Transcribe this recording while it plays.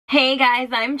Hey guys,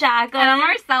 I'm Jacqueline. And I'm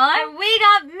Marcella. And we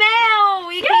got mail!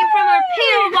 We came from our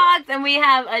P.O Box and we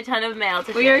have a ton of mail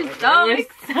to share. We're so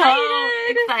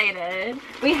excited.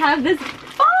 We have this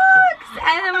box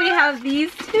and then we have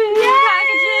these two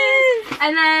packages.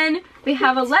 And then we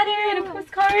have a letter and a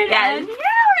postcard. Yes. And we're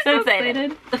so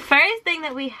excited. The first thing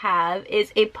that we have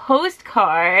is a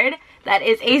postcard that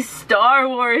is a Star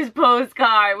Wars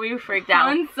postcard. We freaked out.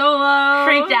 Han Solo.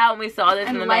 Freaked out when we saw this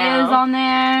in the mail. Leia's on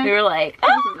there. We were like,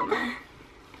 oh.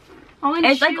 Oh, and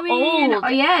it's Chewie. like old. Oh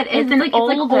yeah, it's like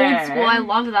old school. I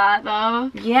love that though.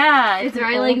 Yeah, it's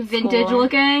very like vintage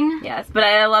looking. Yes, but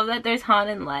I love that there's Han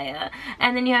and Leia,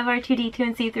 and then you have R2-D2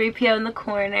 and C-3PO in the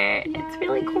corner. Yes. It's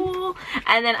really cool.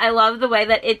 And then I love the way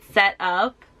that it's set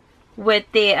up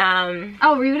with the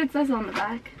Oh, read what it says on the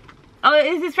back. Oh,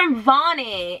 this is from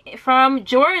Vonnie from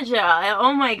Georgia.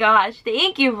 Oh my gosh.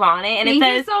 Thank you, Vonnie. And Thank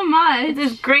you so much. It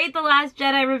says, great The Last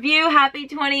Jedi review. Happy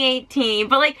 2018.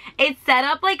 But like, it's set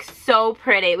up like so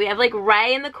pretty. We have like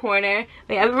Rey in the corner.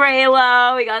 We have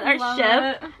Reylo. We got our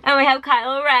ship. And we have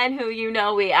Kylo Ren, who you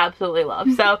know we absolutely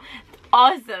love. So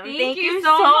awesome. Thank you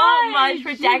so much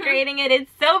for decorating it.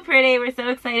 It's so pretty. We're so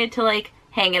excited to like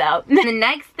hang it up. The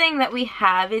next thing that we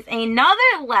have is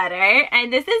another letter,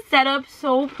 and this is set up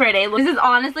so pretty. This is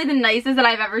honestly the nicest that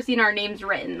I've ever seen our names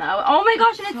written though. Oh my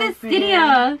gosh, and it says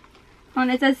Stydia. Oh,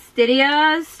 and it says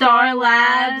Stydia, Star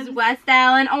Labs, West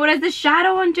Allen. Oh, it has the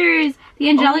Shadowhunters, the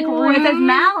Angelic Room. It says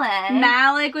Malik.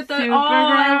 Malik with the Super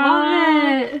I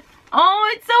love it. Oh,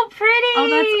 it's so pretty. Oh,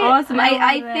 that's awesome.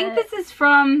 I think this is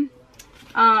from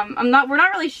we're not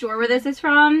really sure where this is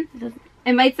from.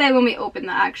 It might say when we open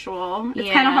the actual. It's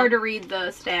kind of hard to read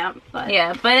the stamp, but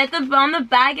yeah. But on the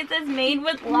back it says "Made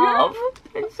with Love."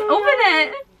 It's so open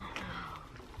it.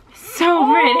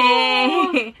 So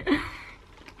pretty.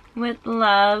 With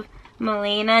love,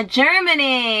 Melina,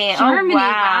 Germany. Germany. Oh,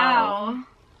 wow.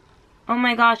 Oh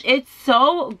my gosh, it's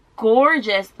so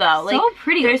gorgeous though. So like,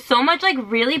 pretty. There's so much like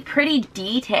really pretty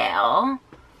detail.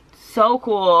 So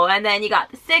cool. And then you got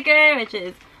the sticker, which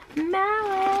is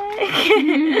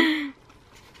Malik.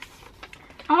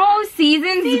 Oh,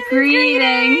 season's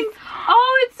greetings.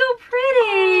 Oh, it's so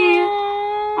pretty.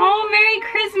 Oh, Merry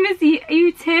Christmas,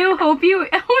 you too. Hope you,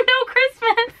 oh no,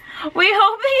 Christmas. We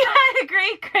hope that you had a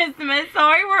great Christmas.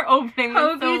 Sorry we're opening this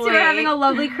Hope so you two late. are having a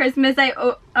lovely Christmas. I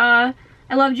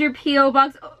loved your P.O.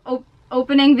 Box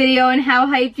opening video and how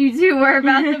hyped you two were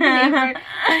about the paper.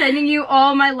 Sending you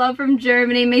all my love from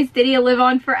Germany. May Stydia live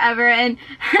on forever and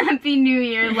Happy New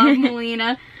Year. Love,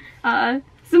 Melina.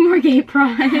 Some more gay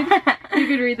pride. You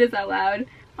could read this out loud.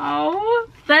 Oh,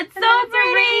 that's so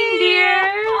pretty.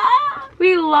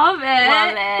 We love it.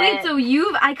 Love it. Wait, so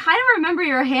I kind of remember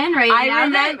your handwriting. I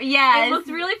remember, yes. It looks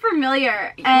really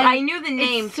familiar. And I knew the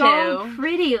name it's too. So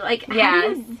pretty. Like, how do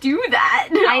you do that?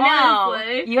 I know.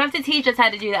 Honestly. You have to teach us how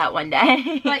to do that one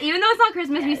day. But even though it's not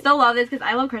Christmas, we still love this because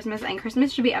I love Christmas and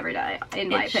Christmas should be every day, in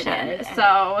my opinion.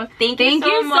 So thank you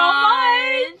so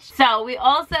much. So we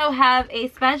also have a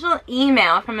special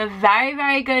email from a very,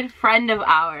 very good friend of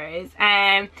ours,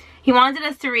 and he wanted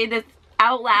us to read this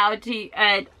out loud to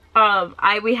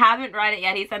we haven't read it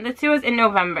yet. He sent this to us in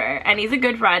November, and he's a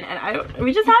good friend, and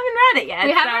we just haven't read it yet.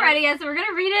 We haven't read it yet, so we're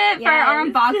gonna read it for our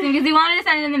unboxing because he wanted to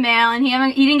send it in the mail, and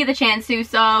he didn't get the chance to.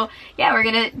 So yeah, we're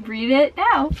gonna read it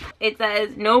now. It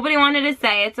says, nobody wanted to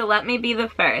say it, so let me be the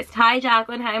first. Hi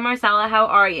Jacqueline, hi Marcella, how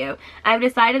are you? I've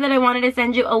decided that I wanted to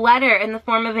send you a letter in the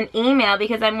form of an email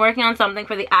because I'm working on something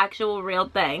for the actual real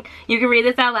thing. You can read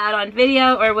this out loud on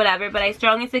video or whatever, but I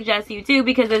strongly suggest you do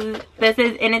because this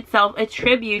is in itself a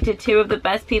tribute to two of the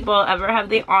best people I'll ever have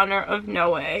the honor of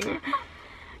knowing.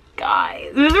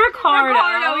 Guys, this is Ricardo.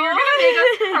 You're gonna make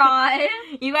us cry.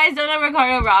 You guys don't know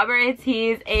Ricardo Roberts.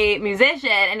 He's a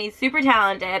musician and he's super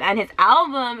talented, and his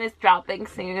album is dropping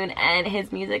soon, and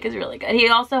his music is really good. He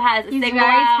also has a single out. He's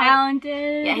very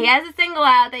talented. Yeah, he has a single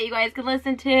out that you guys can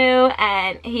listen to,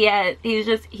 and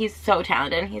he's so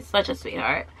talented, and he's such a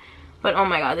sweetheart. But oh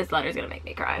my god, this letter's gonna make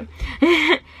me cry.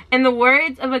 In the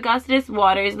words of Augustus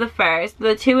Waters the First,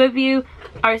 the two of you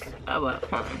are... hold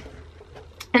on.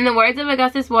 In the words of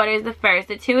Augustus Waters the First,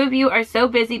 the two of you are so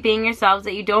busy being yourselves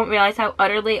that you don't realize how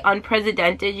utterly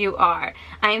unprecedented you are.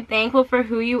 I am thankful for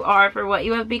who you are, for what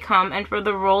you have become, and for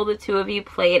the role the two of you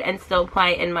played and still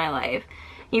play in my life.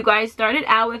 You guys started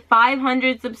out with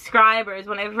 500 subscribers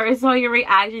when I first saw your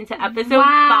reaction to episode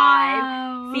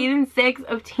 5, season 6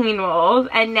 of Teen Wolf,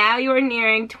 and now you are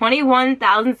nearing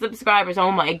 21,000 subscribers.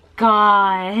 Oh my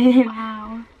god.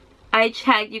 Wow. I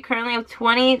checked. You currently have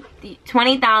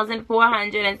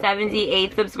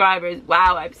 20,478 subscribers.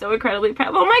 Wow, I'm so incredibly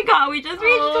proud. Oh my god, we just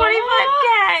reached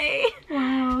 25K.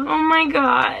 Wow. Oh my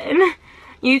god.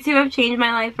 You two have changed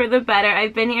my life for the better.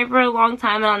 I've been here for a long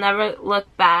time and I'll never look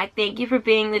back. Thank you for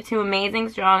being the two amazing,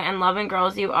 strong, and loving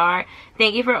girls you are.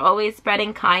 Thank you for always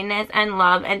spreading kindness and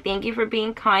love, and thank you for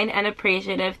being kind and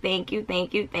appreciative. Thank you,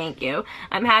 thank you, thank you.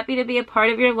 I'm happy to be a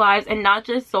part of your lives, and not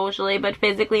just socially, but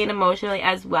physically and emotionally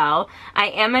as well. I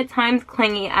am at times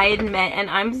clingy, I admit,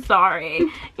 and I'm sorry.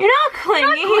 You're not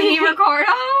clingy. You're not clingy,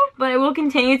 Ricardo. But I will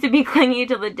continue to be clingy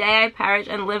till the day I perish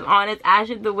and live on as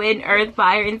ashes, the wind, earth,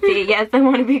 fire, and sea. Yes, I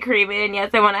want to be cremated, and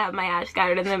yes, I want to have my ash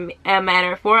scattered in the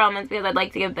manner of 4 elements, because I'd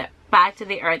like to give back to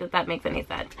the earth, if that makes any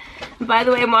sense. By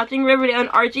the way, I'm watching Riverdale and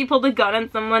Archie pulled a gun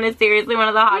on someone is seriously one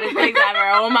of the hottest things ever.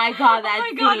 Oh my god, that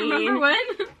scene. Oh my god, remember when?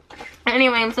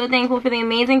 Anyway, I'm so thankful for the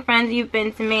amazing friends you've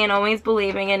been to me and always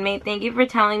believing in me. Thank you for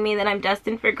telling me that I'm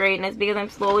destined for greatness, because I'm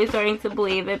slowly starting to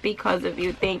believe it because of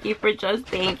you. Thank you for just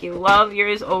thank you. Love,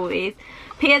 yours always.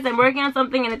 P.S. I'm working on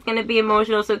something and it's going to be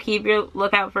emotional, so keep your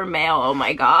lookout for mail. Oh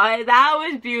my god, that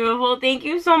was beautiful. Thank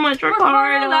you so much,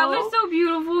 Ricardo. That was so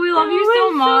beautiful. We love you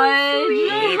so much.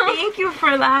 So thank you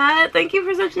for that. Thank you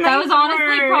for such nice That was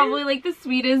honestly words. probably like the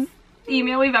sweetest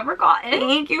email we've ever gotten.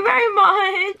 Thank you very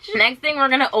much. Next thing we're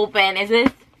going to open is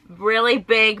this really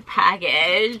big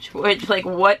package, which, like,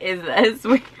 what is this?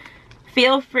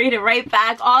 Feel free to write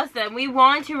back. Awesome. We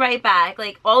want to write back.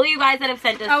 Like, all of you guys that have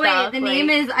sent us stuff. Oh, wait. The name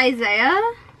is Isaiah?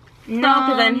 No,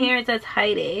 because then here it says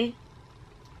Heidi.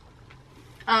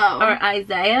 Oh. Or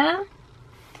Isaiah?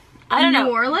 I don't know.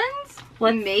 New Orleans?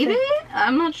 Maybe?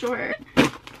 I'm not sure.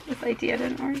 This idea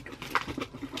didn't work.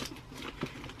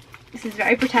 This is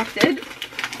very protected.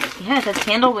 Yeah, it says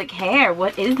handle with care.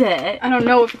 What is it? I don't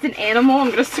know. If it's an animal, I'm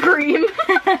gonna scream.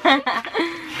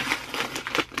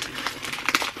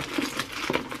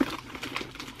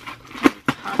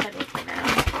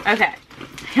 Okay,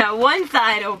 got one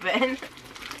side open.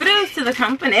 Kudos to the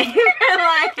company for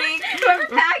like whoever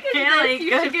packaged really this, you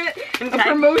good should get a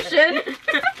promotion.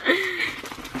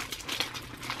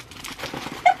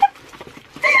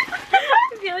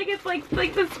 I feel like it's like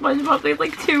the SpongeBob thing,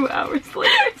 like 2 hours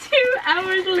later. 2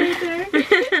 hours later.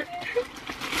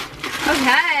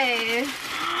 Okay.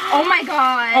 Oh my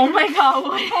god. Oh my god,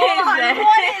 what is this?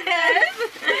 What is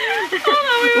this? Hold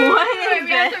on, wait,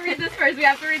 we have to read this first. We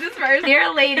have to read this first.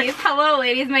 Dear ladies, hello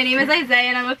ladies. My name is Isaiah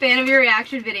and I'm a fan of your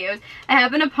reaction videos. I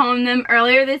happened upon them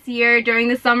earlier this year during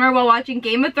the summer while watching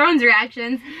Game of Thrones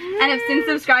reactions and have since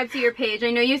subscribed to your page.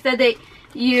 I know you said that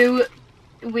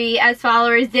we as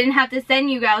followers didn't have to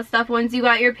send you guys stuff once you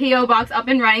got your P.O Box up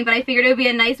and running, but I figured it would be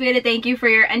a nice way to thank you for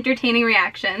your entertaining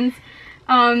reactions.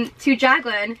 To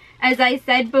Jacqueline, as I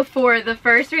said before, the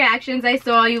first reactions I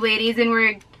saw you ladies in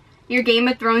were your Game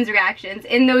of Thrones reactions.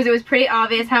 In those, it was pretty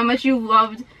obvious how much you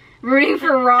loved rooting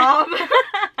for Rob,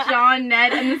 Jon,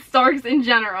 Ned, and the Starks in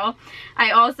general.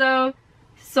 I also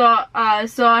saw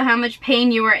how much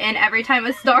pain you were in every time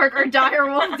a Stark or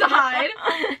direwolf died.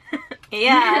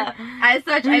 Yeah. As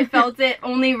such, I felt it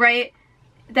only right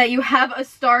that you have a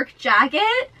Stark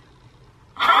jacket.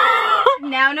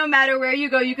 Now, no matter where you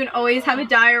go, you can always have a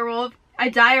dire wolf,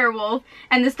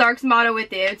 and the Stark's motto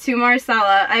with you. To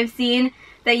Marcella, I've seen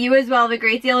that you as well have a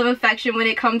great deal of affection when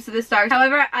it comes to the Starks.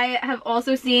 However, I have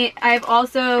also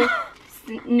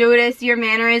noticed your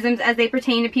mannerisms as they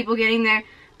pertain to people getting their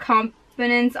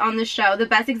confidence on the show. The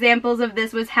best examples of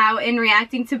this was how, in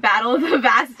reacting to Battle of the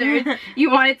Bastards, you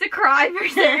wanted to cry for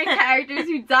certain characters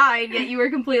who died, yet you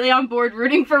were completely on board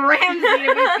rooting for Ramsay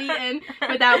to be beaten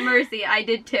without mercy. I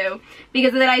did too.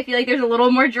 Because of that, I feel like there's a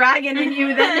little more dragon in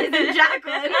you than is in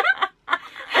Jacqueline.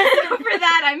 So for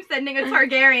that, I'm sending a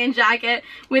Targaryen jacket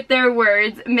with their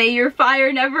words, "May your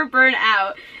fire never burn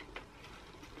out."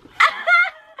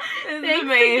 Thanks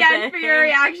again for your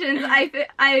reactions.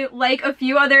 I like a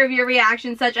few other of your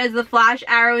reactions, such as The Flash,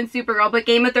 Arrow, and Supergirl, but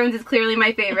Game of Thrones is clearly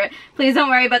my favorite. Please don't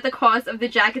worry about the cost of the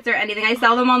jackets or anything. I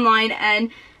sell them online, and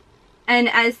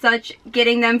as such,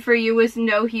 getting them for you was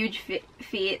no huge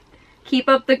feat. Keep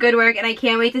up the good work, and I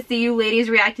can't wait to see you ladies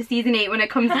react to Season 8 when it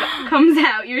comes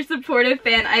out. Your supportive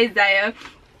fan, Isaiah.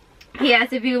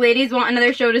 Yes, if you ladies want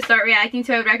another show to start reacting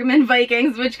to, I would recommend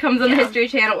Vikings, which comes on the History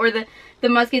Channel, or the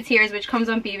Musketeers, which comes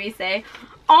on BBC.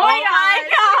 Oh my god!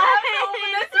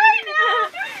 This right now.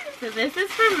 So this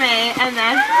is for me, and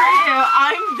that's for you.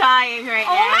 I'm dying right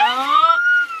now.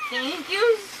 Thank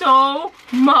you so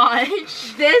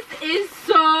much. This is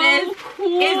so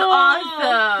cool. This is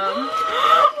awesome.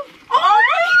 Oh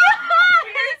my god!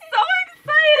 We're so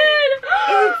excited.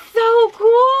 It's so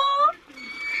cool.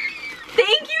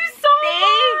 Thank you so much.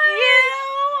 Thank you.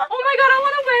 Oh my god, I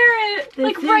want to wear it. This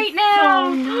like right now.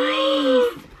 So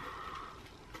nice.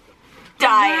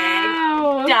 Dying.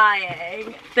 Wow.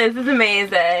 Dying. This is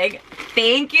amazing.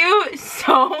 thank you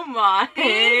so much.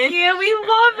 Thank you. We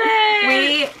love it.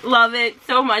 We love it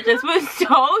so much. This was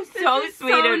so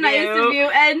sweet so of nice you. of you,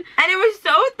 and it was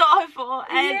so thoughtful.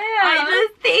 And I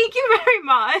just thank you very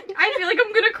much. I feel like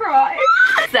I'm gonna cry.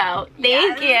 So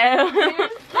thank you. I'm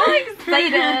so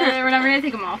excited. We're never gonna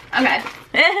take them off. Okay.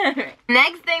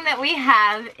 Next thing that we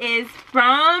have is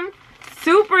from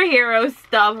Superhero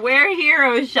Stuff. We're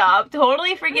Hero Shop.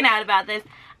 Totally freaking out about this.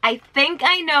 I think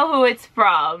I know who it's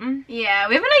from. Yeah,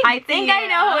 we have an idea. I think I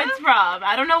know who it's from.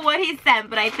 I don't know what he sent,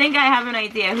 but I think I have an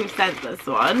idea who sent this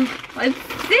one. Let's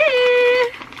see.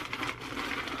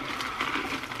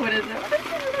 What is it?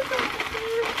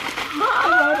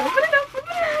 Oh, open it up.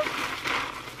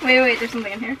 Wait, there's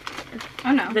something in here.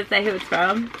 Oh no. Does it say who it's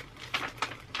from?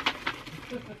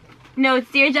 No,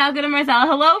 it's Dear Jalka and Marcella.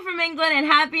 Hello from England and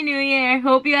Happy New Year.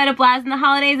 Hope you had a blast in the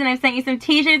holidays, and I've sent you some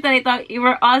t-shirts that I thought you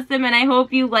were awesome, and I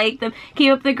hope you like them.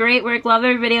 Keep up the great work. Love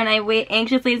every video, and I wait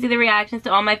anxiously to see the reactions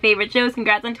to all my favorite shows.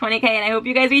 Congrats on 20K, and I hope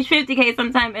you guys reach 50K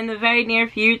sometime in the very near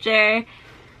future.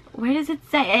 Where does it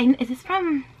say? Is this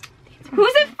from?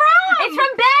 Who's it from? It's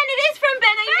from Ben. It is from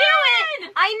Ben. I knew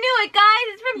it. I knew it, guys.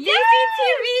 It's from DC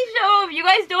TV show. If you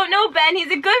guys don't know Ben,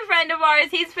 he's a good friend of ours.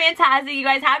 He's fantastic. You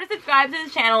guys have to subscribe to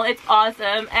his channel. It's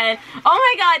awesome. And oh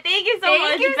my god, thank you so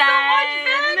much,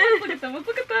 Ben. Let's look at them. Let's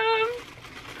look at them.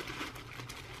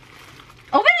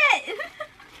 Open it.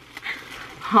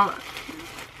 Huh.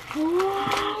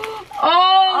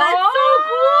 Oh, that's so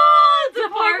cool.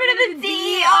 Department of the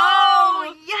D.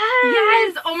 Oh,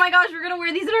 yes. Oh my gosh, we're gonna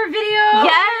wear these in our video.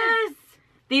 Yes.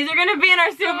 These are gonna be in our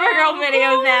Supergirl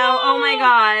videos now. Oh my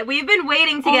god. We've been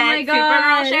waiting to get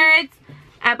Supergirl shirts,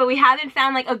 but we haven't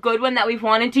found like a good one that we've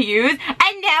wanted to use.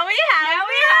 And now we have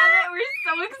it. We're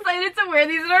so excited to wear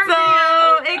these in our video.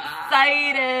 videos. So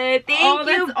excited. Thank you,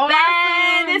 Ben.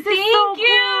 Awesome. This is so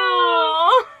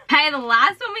cool. Okay, the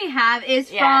last one we have is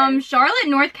from Charlotte,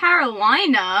 North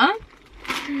Carolina.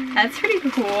 That's pretty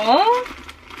cool.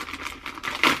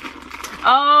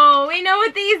 Oh, we know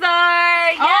what these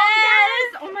are.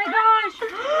 Yes. Oh my gosh.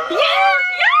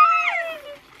 Yes.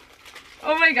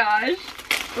 Oh my gosh.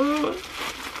 Ooh.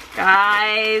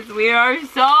 Guys, we are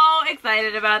so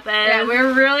excited about this. Yeah,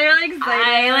 we're really excited.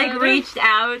 I like reached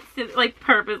out to like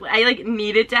purposely. I like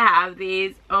needed to have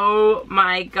these. Oh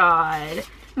my god.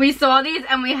 We saw these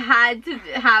and we had to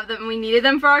have them. We needed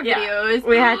them for our videos.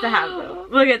 We had to have them.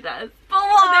 Look at this.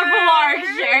 Bellarke. They're Bellarke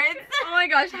shirts. Oh my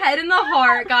gosh, head in the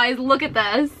heart, guys. Look at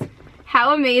this.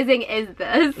 How amazing is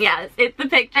this? Yes, it's the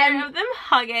picture of them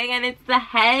hugging, and it's the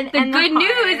head. The good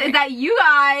news is that you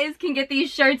guys can get these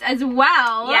shirts as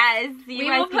well. Yes, we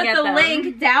will put the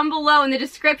link down below in the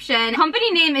description.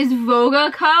 Company name is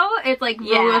Voga Co. It's like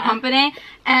Voga Company.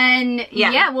 And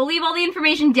yeah, we'll leave all the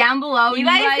information down below. You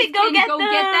guys can go get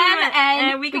them,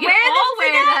 and we can all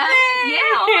wear them. Yeah,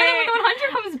 all wear them when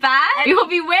 100 comes back. We will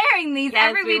be wearing these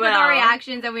every week with our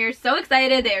reactions, and we are so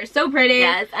excited. They are so pretty.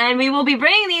 Yes, and we will be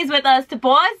bringing these with us to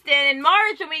Boston in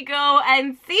March when we go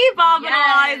and see Bob and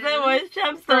Eliza, which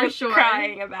I'm still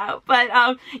crying about. But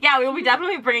yeah, we will be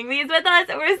definitely bringing these with us,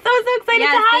 and we're so excited to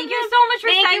have them. Thank you so much for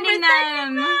sending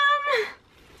them.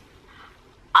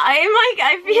 I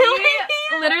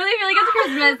literally feel like it's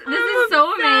Christmas. This is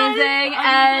so amazing.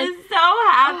 I'm just so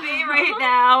happy right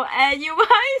now. And you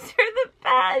guys are the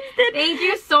best. And thank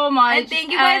you so much. And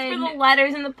thank you guys for the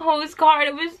letters and the postcard.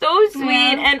 It was so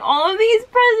sweet. And all of these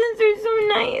presents are so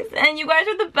nice. And you guys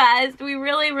are the best. We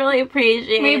really appreciate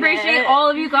it. We appreciate all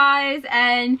of you guys.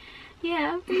 And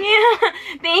yeah.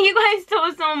 Thank you guys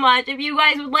so much. If you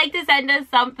guys would like to send us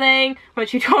something,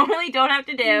 which you totally don't have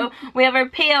to do, we have our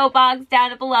P.O Box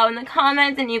down below in the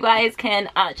comments, and you guys can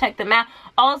check them out.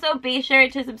 Also, be sure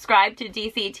to subscribe to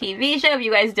DC TV Show if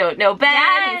you guys don't know Ben.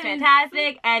 He's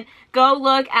fantastic. And go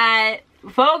look at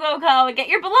Vogo Co. and get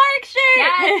your Bellarke shirt.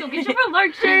 Yes, so get your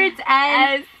Bellarke shirts.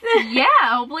 And yeah,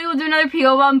 hopefully we'll do another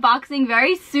P.O. unboxing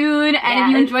very soon. And if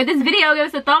you enjoyed this video, give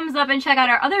us a thumbs up and check out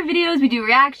our other videos. We do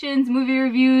reactions, movie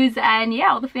reviews, and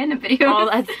yeah, all the fandom videos. All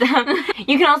that stuff.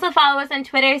 You can also follow us on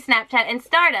Twitter, Snapchat, and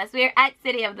Stardust. We are at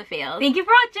City of the Feels. Thank you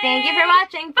for watching. Thank you for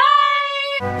watching.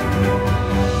 Bye!